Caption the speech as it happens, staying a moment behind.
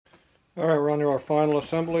Alright, we're on to our final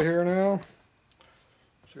assembly here now.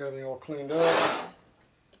 So got everything all cleaned up.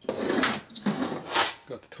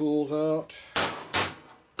 Got the tools out.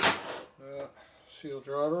 Seal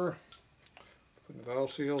driver. Putting the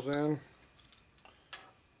valve seals in.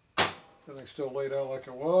 Everything's still laid out like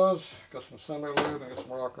it was. Got some assembly lube and got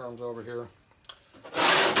some rocker arms over here.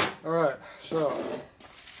 Alright, so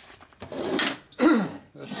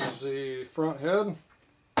this is the front head.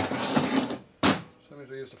 So that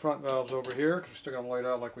means I use the front valves over here because we still got them laid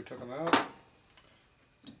out like we took them out. So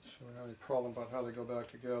we don't have any problem about how they go back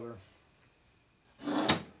together.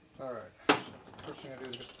 Alright, so first thing I do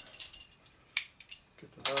is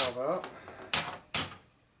get the valve out.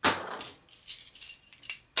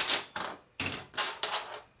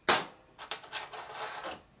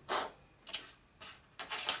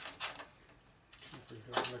 We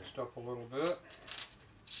got it mixed up a little bit.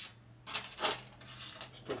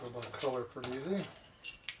 Still go by color pretty easy.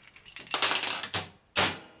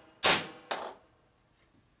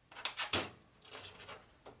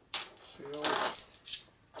 Seals.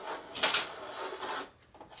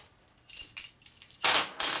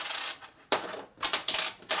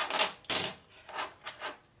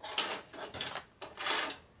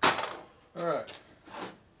 Alright.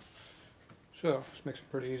 So this makes it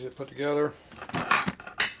pretty easy to put together.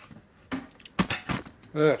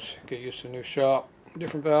 Let's get used to the new shop.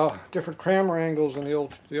 Different valve, different camera angles than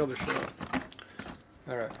the other shop.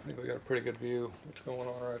 Alright, I think we got a pretty good view of what's going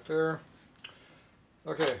on right there.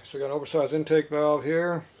 Okay, so we got an oversized intake valve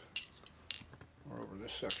here. Or over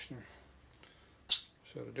this section.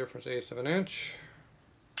 So the difference 1/8 of an inch.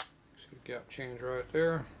 See the gap change right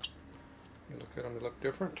there. You look at them, they look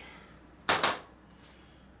different.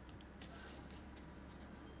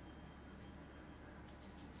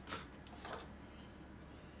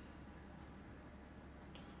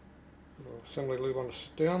 A little assembly lube on the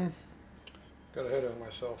stem. Got ahead of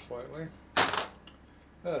myself slightly.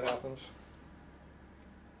 That happens.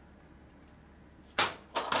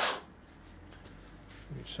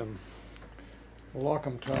 Need some lock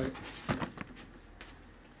 'em tight.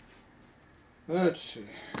 Let's see.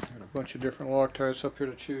 Got a bunch of different Loctites up here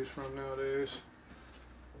to choose from nowadays.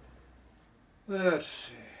 Let's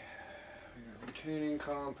see. We got retaining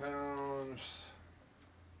compounds.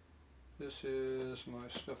 This is my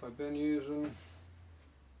stuff I've been using.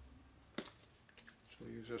 So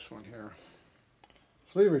we'll use this one here.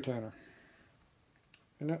 Sleeve retainer.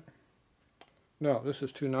 Isn't it? No, this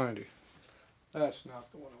is 290. That's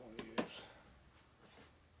not the one I want to use.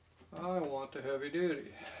 I want the heavy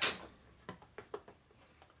duty.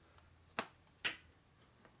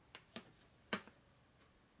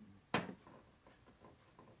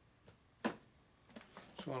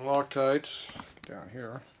 So on Loctites, down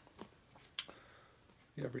here,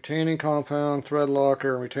 you have retaining compound, thread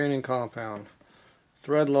locker, and retaining compound.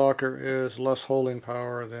 Thread locker is less holding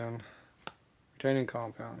power than retaining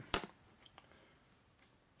compound.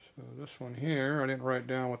 So this one here, I didn't write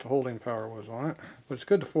down what the holding power was on it, but it's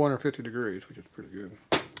good to 450 degrees, which is pretty good.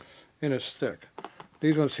 And it's thick.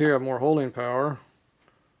 These ones here have more holding power.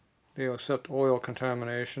 They accept oil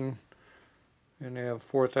contamination, and they have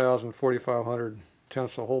 4,000, 4,500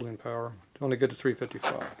 tensile holding power. It's only good to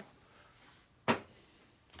 355.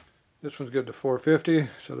 This one's good to 450,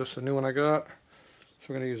 so this is the new one I got. So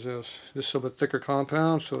we're going to use this. This is a bit thicker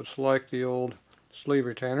compound, so it's like the old sleeve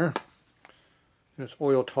retainer. And it's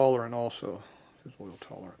oil tolerant also. It's oil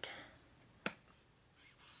tolerant.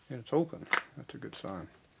 And it's open. That's a good sign.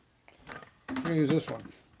 I'm going to use this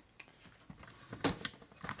one. So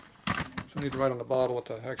I need to write on the bottle what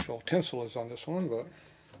the actual tensile is on this one, but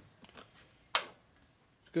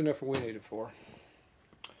it's good enough for what we need it for.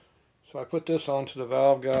 So I put this onto the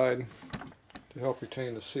valve guide to help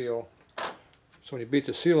retain the seal. So when you beat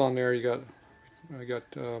the seal on there, I got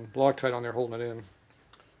Loctite on there holding it in,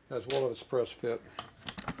 as well as its press fit.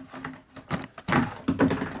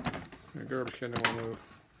 The garbage can didn't want to move.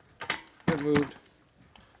 It moved.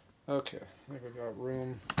 Okay, I think we got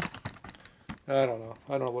room. I don't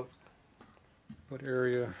know what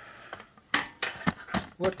area,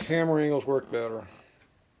 what camera angles work better.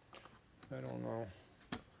 I don't know.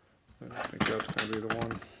 I don't think that's going to be the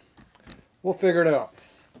one. We'll figure it out.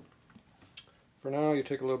 For now, you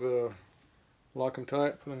take a little bit of lock 'em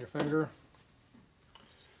tight, put on your finger.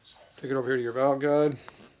 Take it over here to your valve guide.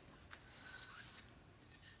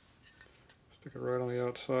 Stick it right on the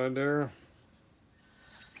outside there.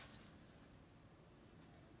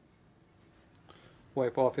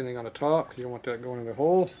 Wipe off anything on the top, because you don't want that going in the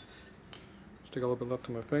hole. Stick a little bit left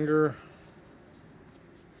on my finger.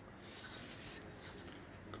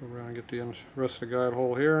 Go around and get the rest of the guide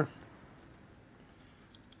hole here.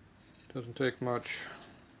 Doesn't take much.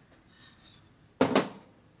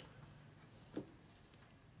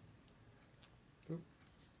 Oop.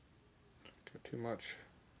 Got too much.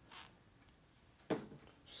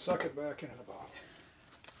 Suck it back into the bottle.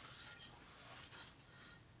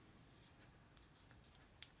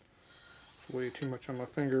 It's way too much on my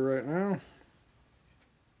finger right now.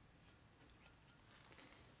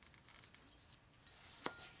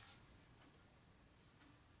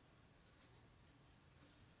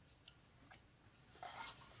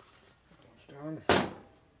 Done.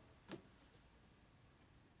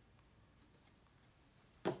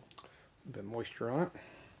 A bit of moisture on it.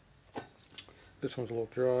 This one's a little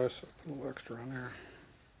dry, so I put a little extra on there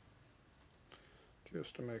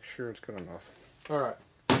just to make sure it's good enough. Alright,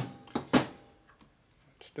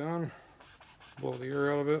 it's done. Blow the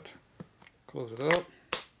air out of it, close it up.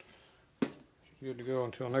 It's good to go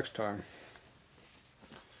until next time.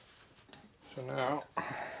 So now,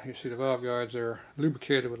 you see the valve guides are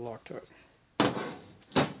lubricated with Loctite.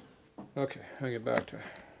 Okay, I'll get back to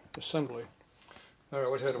assembly. Alright,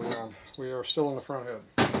 what head are we on? We are still on the front head.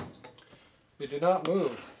 It did not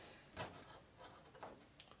move.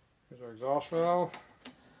 Here's our exhaust valve.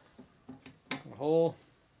 In the hole.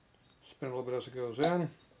 Spin a little bit as it goes in.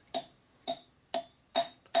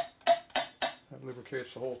 That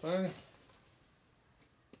lubricates the whole thing.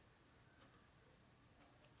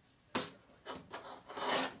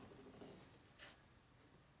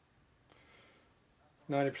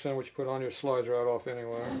 %90 of what you put on your slides right off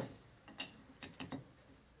anyway.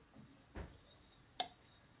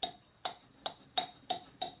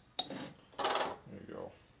 There you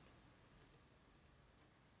go.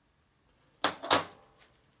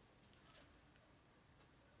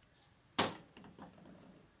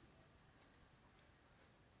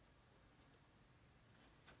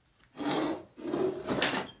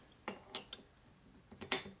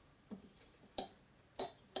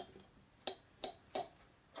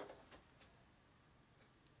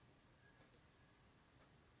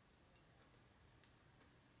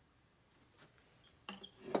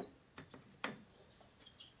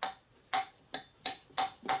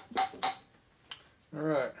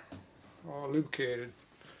 Alright, all lubricated.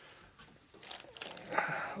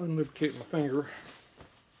 Unlubricate my finger.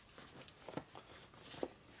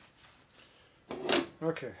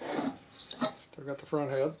 Okay, still got the front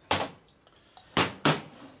head.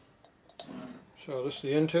 So this is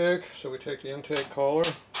the intake, so we take the intake collar.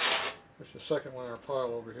 There's the second one in our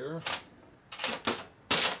pile over here.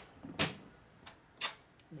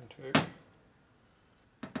 Intake.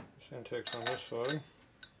 This intake's on this side.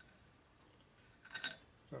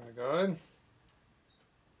 On the guide.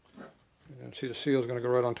 And then see the seal is going to go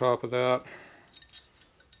right on top of that.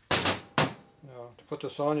 Now to put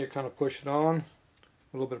this on, you kind of push it on. A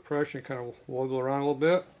little bit of pressure, you kind of wiggle around a little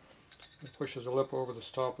bit. It pushes the lip over the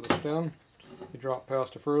top of the stem. You drop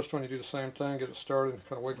past the first one, you do the same thing, get it started, and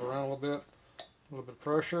kind of wiggle around a little bit. A little bit of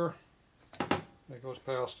pressure. And it goes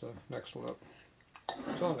past the next lip.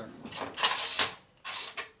 It's on there.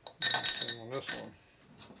 Same on this one.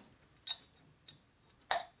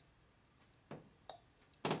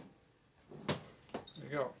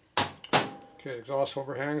 Go. Okay, exhaust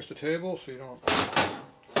overhangs the table so you don't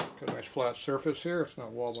get a nice flat surface here. It's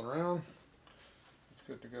not wobbling around. It's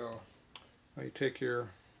good to go. Now you take your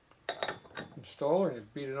installer and you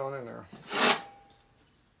beat it on in there.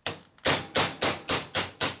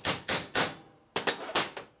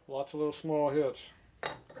 Lots of little small hits.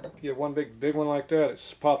 If you have one big one like that, it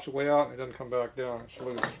just pops way out and it doesn't come back down. It's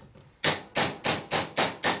loose.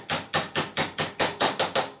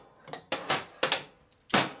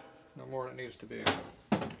 More than it needs to be.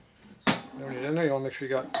 Then when you get in there, you want to make sure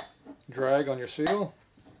you got drag on your seal,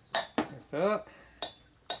 like that.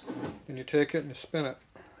 Then you take it and you spin it.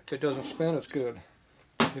 If it doesn't spin, it's good.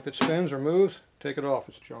 If it spins or moves, take it off,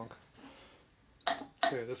 it's junk.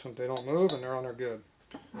 Okay, this one, they don't move and they're on there good.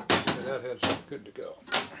 Okay, that head's good to go.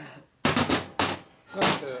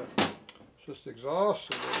 That's it. It's just the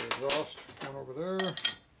exhaust, so the exhaust one over there.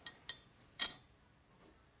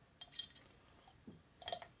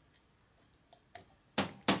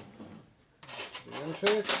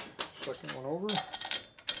 Intake, second one over,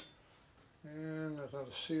 and there's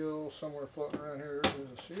another seal somewhere floating around here.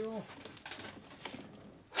 There's a seal.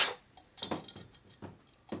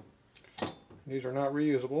 These are not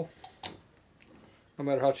reusable, no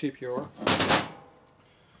matter how cheap you are.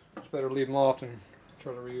 It's better to leave them off than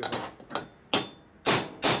try to reuse them.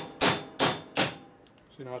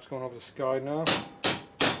 See, now it's going over the sky now.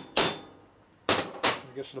 When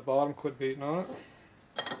it gets to the bottom, quit beating on it.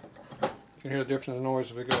 You can hear the difference in the noise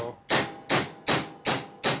as we go.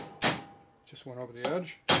 Just went over the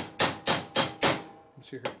edge. You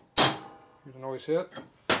see here, here's a noise hit.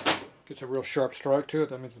 Gets a real sharp strike to it,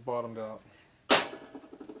 that means it's bottomed out.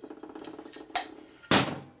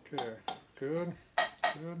 Okay, good,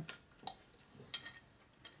 good.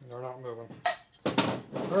 And they're not moving.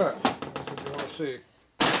 Alright, that's what you want to see.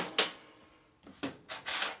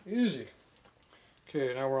 Easy.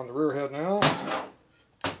 Okay, now we're on the rear head now.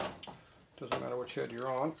 Doesn't matter which head you're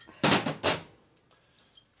on.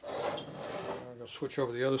 I'm going to switch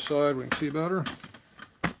over to the other side, we can see better.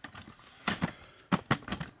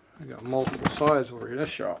 I got multiple sides over here in this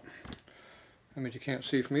shop. That means you can't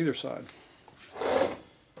see from either side.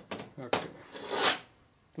 Okay.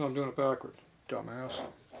 No, I'm doing it backwards, dumbass.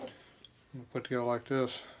 I'm going to put it together like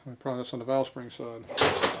this. I'm probably this on the valve spring side.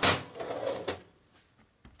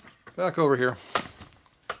 Back over here.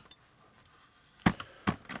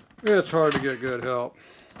 It's hard to get good help,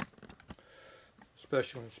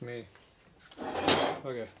 especially when it's me.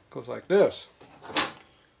 Okay, goes like this.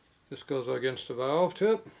 This goes against the valve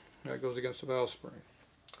tip. That goes against the valve spring.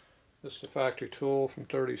 This is the factory tool from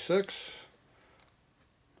 36.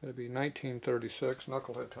 It'd be 1936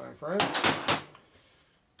 knucklehead time frame.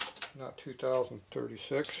 Not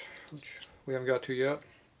 2036, which we haven't got to yet,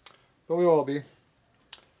 but we will be.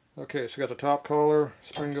 Okay, so we got the top collar,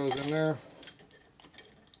 spring goes in there.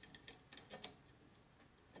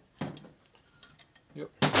 Yep,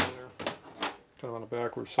 in there. Kind of on the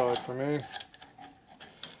backward side for me.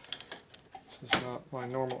 This is not my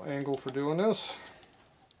normal angle for doing this.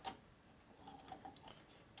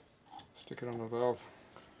 Stick it on the valve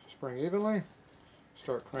spring evenly.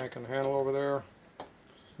 Start cranking the handle over there.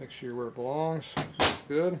 Make sure you're where it belongs. That's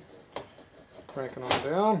good. Cranking on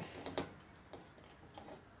down.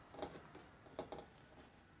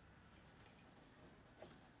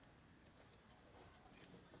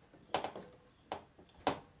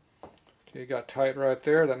 Okay, you got tight right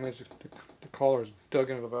there. That means the collar is dug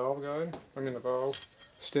into the valve guide. I mean the valve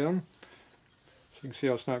stem. So you can see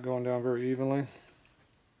how it's not going down very evenly.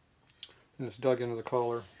 And it's dug into the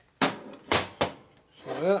collar.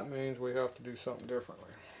 So that means we have to do something differently.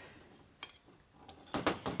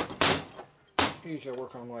 Usually I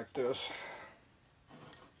work on them like this.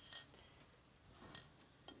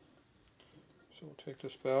 So we'll take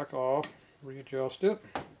this back off, readjust it.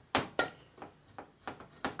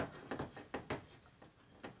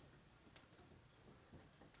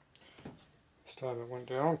 This time it went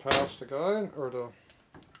down past the guide, or the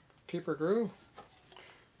keeper groove.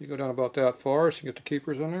 You go down about that far so you get the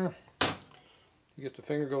keepers in there. You get the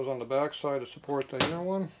finger goes on the back side to support the inner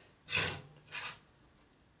one.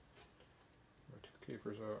 Where two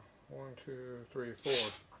keepers are. 1, 2, 3,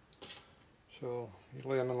 4. So you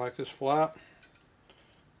lay them in like this flat.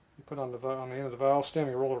 You put on the end of the valve stem,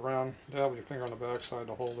 you roll it around that with your finger on the back side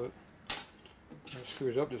to hold it. And it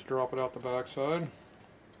screws up, just drop it out the back side.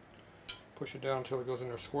 Push it down until it goes in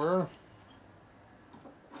there square.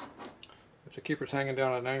 If the keeper's hanging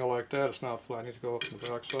down at an angle like that, it's not flat. It needs to go up to the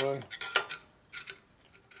back side.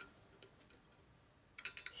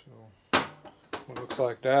 So when it looks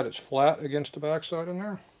like that, it's flat against the back side in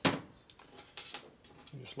there.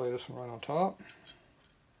 You just lay this one right on top.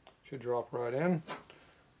 Should drop right in. And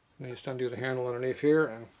then you just undo the handle underneath here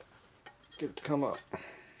and get it to come up.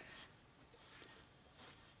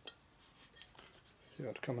 See how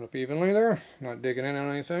it's coming up evenly there, not digging in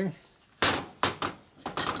on anything.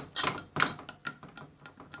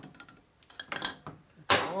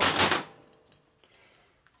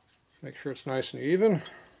 Make sure it's nice and even.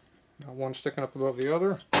 Not one sticking up above the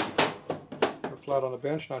other. Or flat on the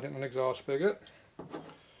bench, not hitting an exhaust spigot.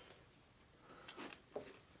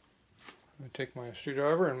 I take my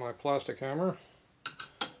screwdriver and my plastic hammer.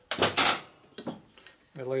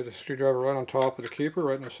 I lay the screwdriver right on top of the keeper,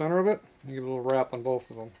 right in the center of it. And give a little wrap on both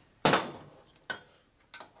of them.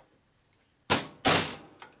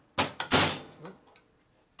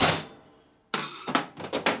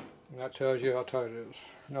 And that tells you how tight it is.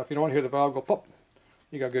 Now if you don't want to hear the valve go pop,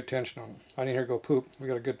 you got good tension on it. I didn't hear it go poop. We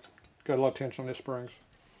got a lot of tension on these springs.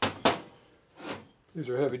 These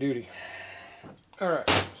are heavy duty. Alright,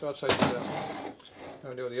 so that's how you do that.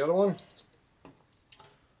 Now do the other one.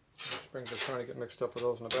 The springs are trying to get mixed up with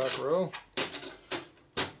those in the back row.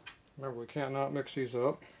 Remember, we can't not mix these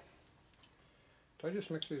up. Did I just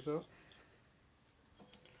mix these up?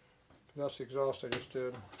 That's the exhaust I just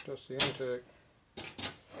did. That's the intake.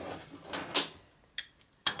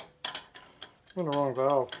 I'm on the wrong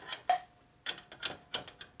valve.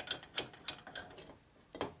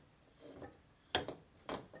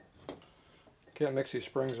 Can't mix these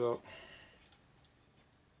springs up.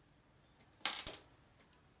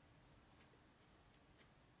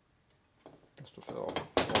 Must have fell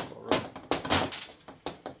off already.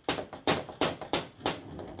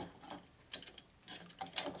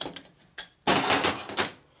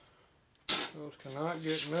 cannot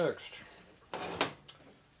get mixed.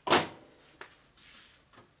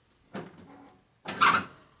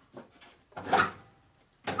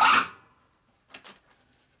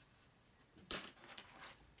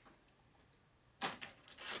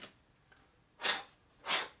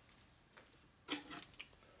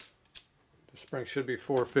 The spring should be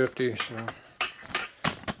 450, so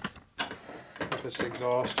if it's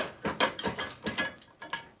exhaust.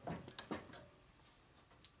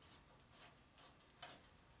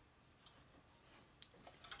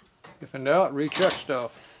 If in doubt, recheck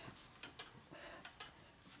stuff.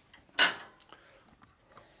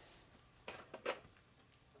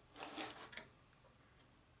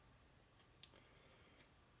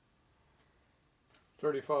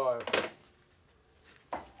 $35.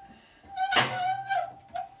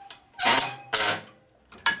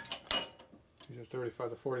 These are 35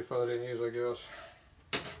 to 45 I didn't use, I guess.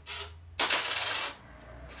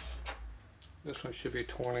 This one should be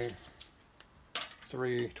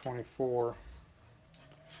 23, 24.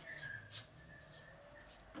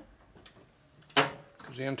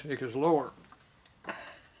 Because the intake is lower.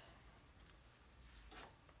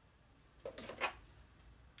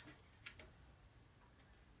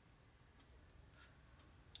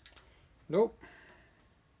 Nope.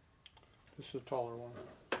 This is a taller one.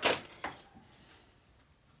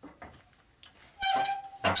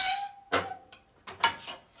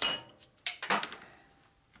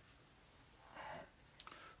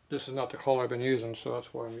 This is not the color I've been using, so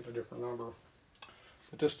that's why I need a different number.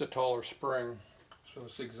 But this is the taller spring, so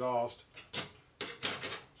it's the exhaust.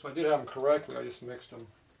 So I did have them correctly, I just mixed them.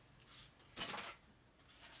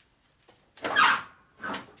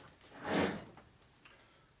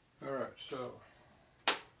 Alright, so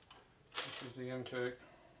this is the intake,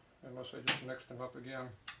 unless I just mixed them up again.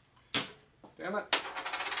 Damn it!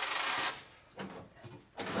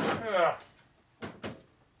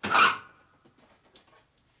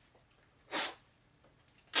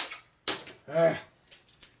 Ah.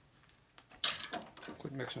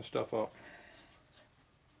 Quit mixing stuff up.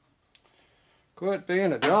 Quit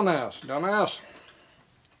being a dumbass, dumbass.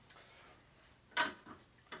 I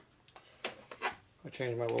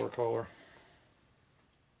changed my lower color.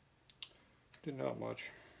 Didn't help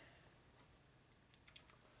much.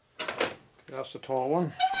 That's the tall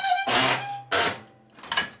one.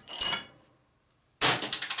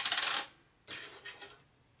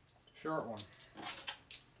 Short one.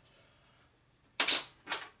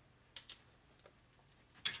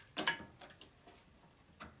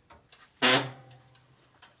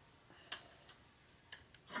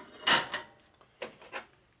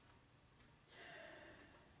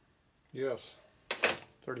 Yes,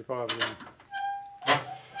 35 again.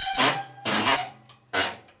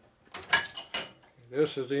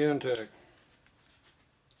 This is the intake.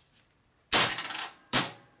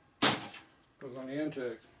 Goes on the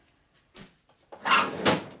intake.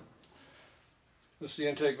 This is the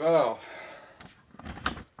intake valve.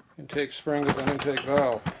 Intake spring goes on intake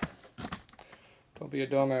valve. Don't be a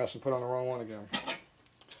dumbass and put on the wrong one again.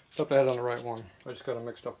 Except I had it on the right one. I just got it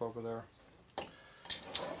mixed up over there.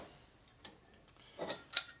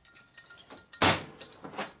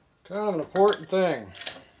 Kind of an important thing.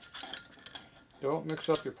 Don't mix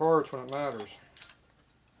up your parts when it matters.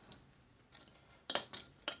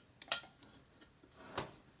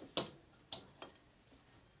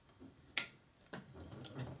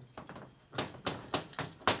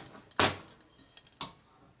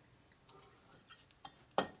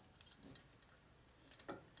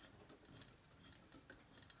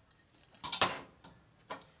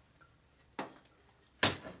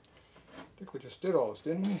 I think we just did all this,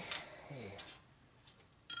 didn't we? Hey.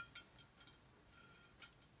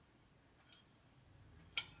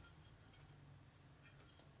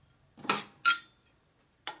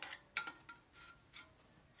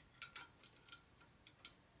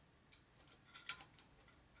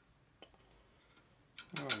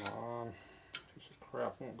 Come on. Piece of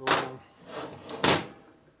crap won't go in.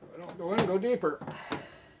 If I don't go in, go deeper.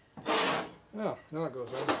 Yeah, now it goes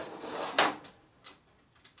in.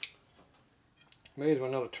 Amazing what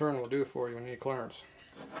another turn will do for you when you need clearance.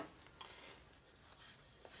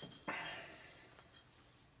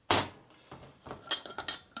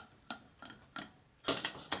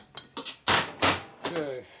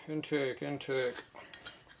 Okay, intake, intake.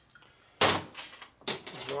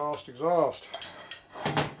 Exhaust, exhaust.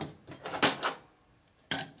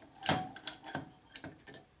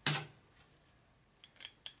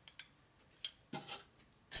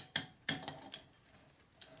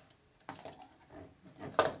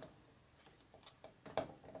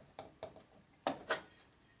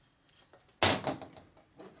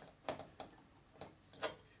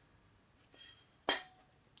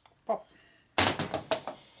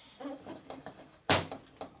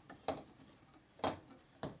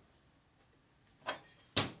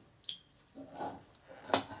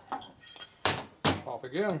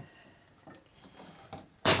 again.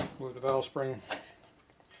 Move the valve spring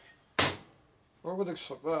over the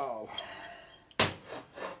valve.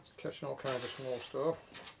 Catching all kinds of small stuff.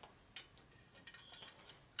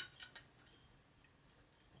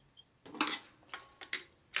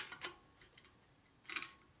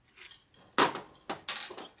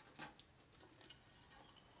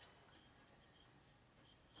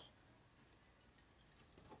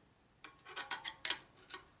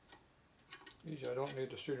 Easy, I don't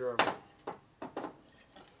need the screwdriver.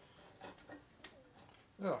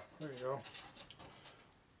 Yeah, there you go.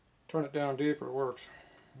 Turn it down deeper, it works.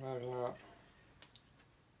 Imagine that.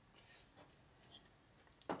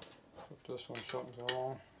 Put this one, something's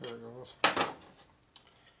wrong. There it goes.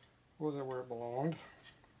 Wasn't where it belonged.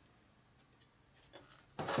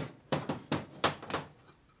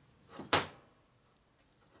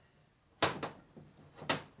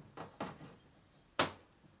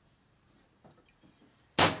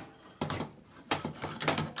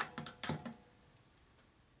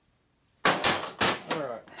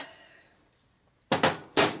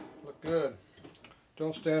 Good.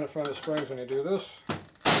 Don't stand in front of the springs when you do this.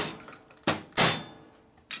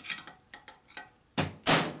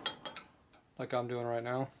 Like I'm doing right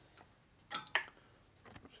now.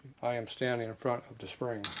 See, I am standing in front of the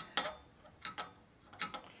spring.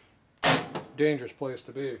 Dangerous place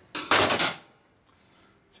to be. That's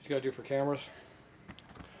what you gotta do for cameras.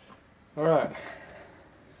 Alright.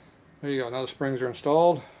 There you go. Now the springs are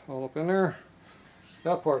installed. All up in there.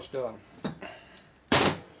 That part's done.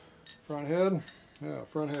 Front head, yeah,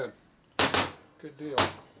 front head. Good deal.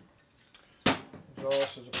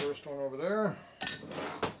 Exhaust is the first one over there.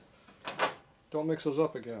 Don't mix those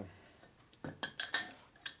up again.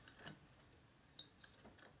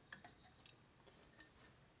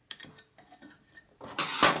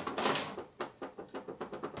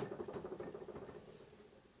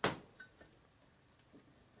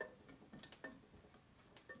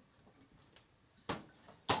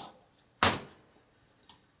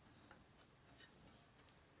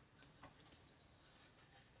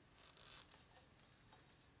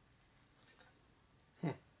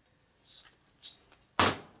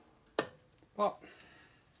 Pop.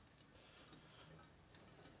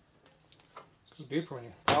 Go deeper when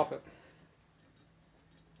you pop it.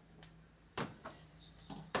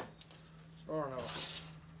 Or no.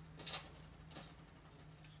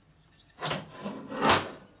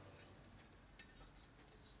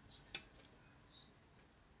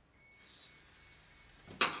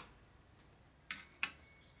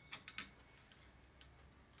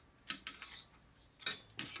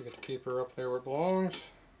 You get to keep her up there where it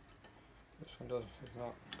belongs. This one is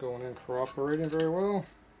not going in, cooperating very well.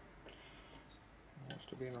 It wants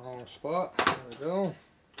to be in the wrong spot. There we go.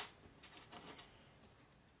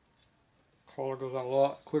 Collar goes on a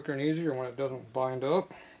lot quicker and easier when it doesn't bind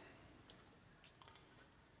up.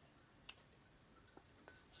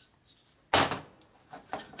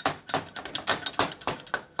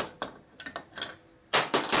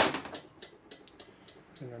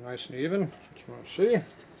 And they're nice and even, that's what you want to see.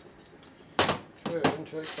 Okay,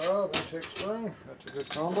 intake valve, intake spring, that's a good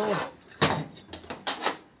combo.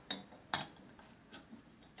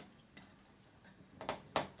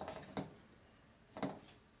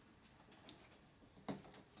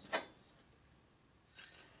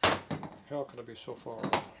 How could I be so far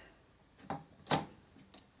off?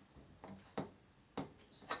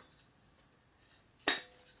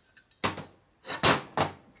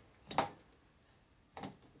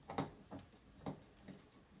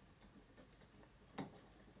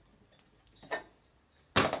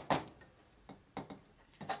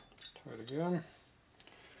 Try it again.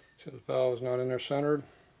 See, the valve is not in there centered.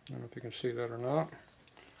 I don't know if you can see that or not.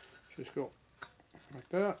 Just go like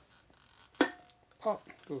that. Pop,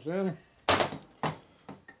 goes in.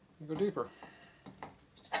 And go deeper.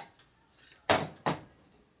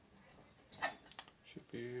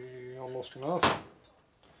 Should be almost enough.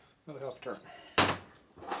 Another half turn.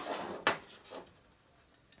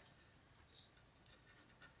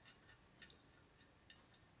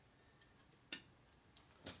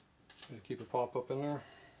 And keep it pop up in there.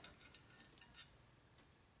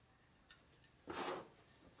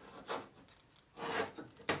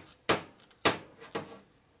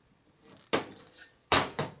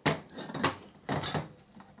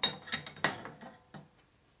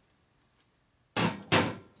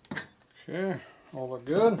 Okay, all look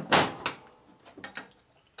good.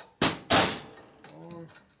 1,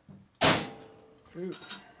 2.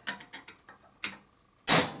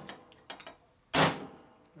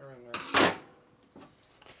 They're in there.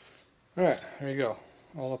 Alright, there you go.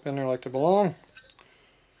 All up in there like they belong.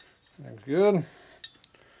 Everything's good.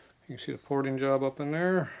 You can see the porting job up in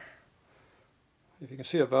there. If you can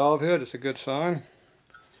see a valve head, it's a good sign.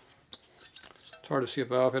 It's hard to see a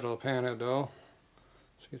valve head on a panhead though.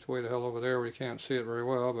 See, it's way the hell over there where you can't see it very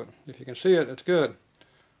well, but if you can see it, it's good.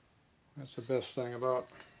 That's the best thing about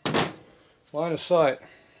line of sight.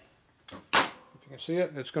 If you can see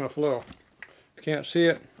it, it's going to flow. If you can't see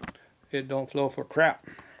it, it don't flow for crap.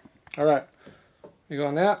 Alright, you go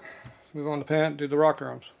on that, move on to pan, do the rocker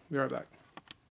arms. Be right back.